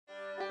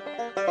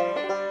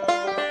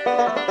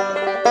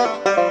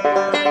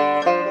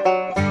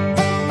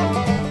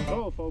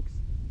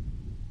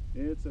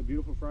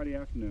Friday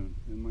afternoon,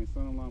 and my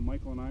son-in-law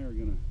Michael and I are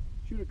going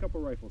to shoot a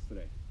couple rifles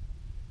today.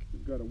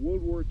 We've got a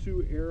World War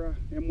II era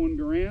M-1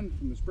 Garand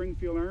from the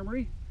Springfield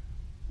Armory,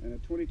 and a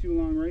 22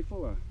 long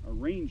rifle, a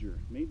Ranger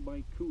made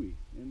by Cooey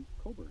in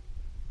Coburg.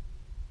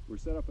 We're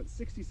set up at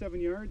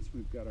 67 yards.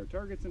 We've got our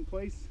targets in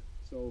place,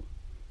 so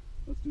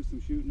let's do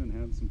some shooting and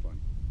have some fun.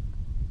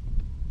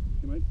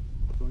 Hey Mike,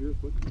 it's all yours,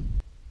 bud.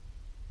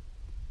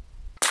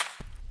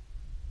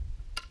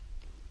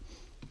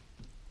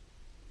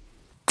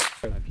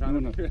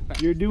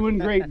 You're doing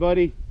great,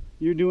 buddy.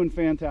 You're doing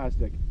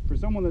fantastic. For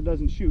someone that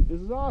doesn't shoot, this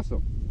is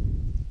awesome.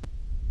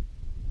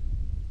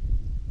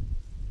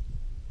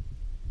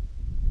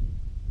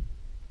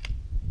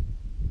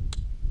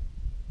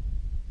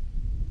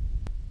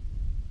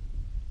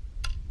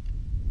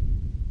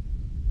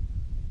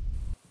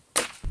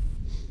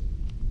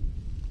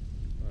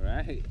 All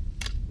right.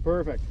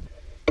 Perfect.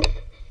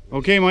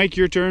 Okay, Mike,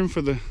 your turn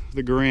for the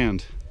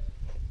Garand.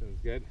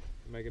 Sounds good.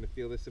 Am I going to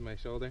feel this in my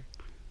shoulder?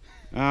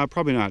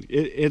 Probably not.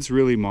 It's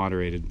really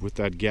moderated with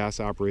that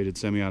gas-operated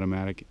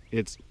semi-automatic.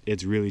 It's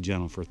really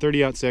gentle for a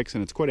 30-06,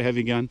 and it's quite a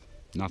heavy gun.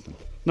 Nothing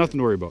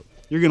to worry about.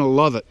 You're gonna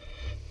love it.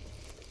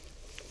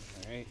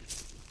 All right.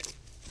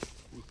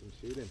 Do some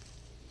shooting.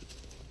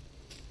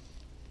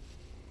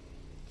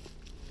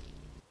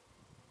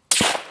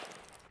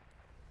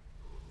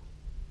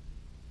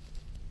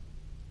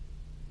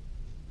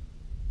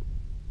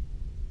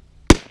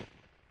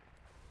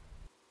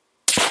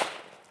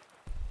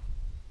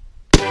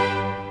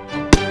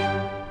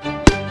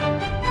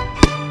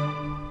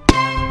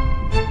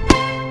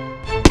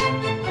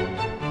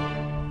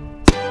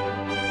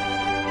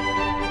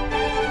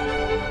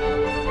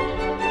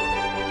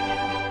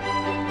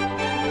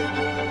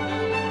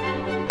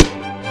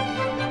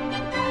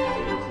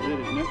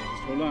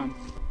 Hold on.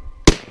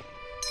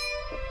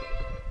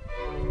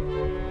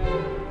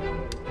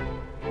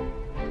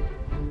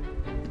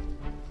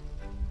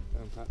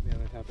 Pop me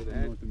on the top of the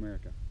head. North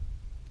America.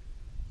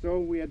 So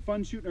we had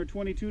fun shooting our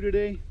 22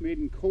 today, made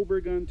in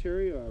Coburg,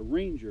 Ontario, a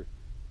Ranger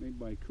made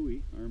by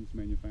Cooey Arms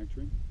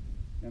Manufacturing.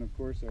 And of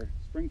course our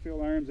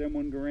Springfield Arms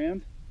M1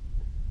 Garand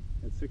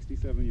at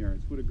 67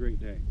 yards. What a great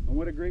day. And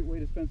what a great way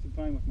to spend some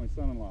time with my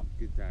son-in-law.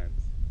 Good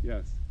times.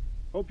 Yes.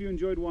 Hope you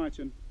enjoyed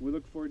watching. We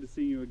look forward to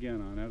seeing you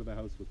again on Out of the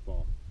House with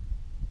Paul.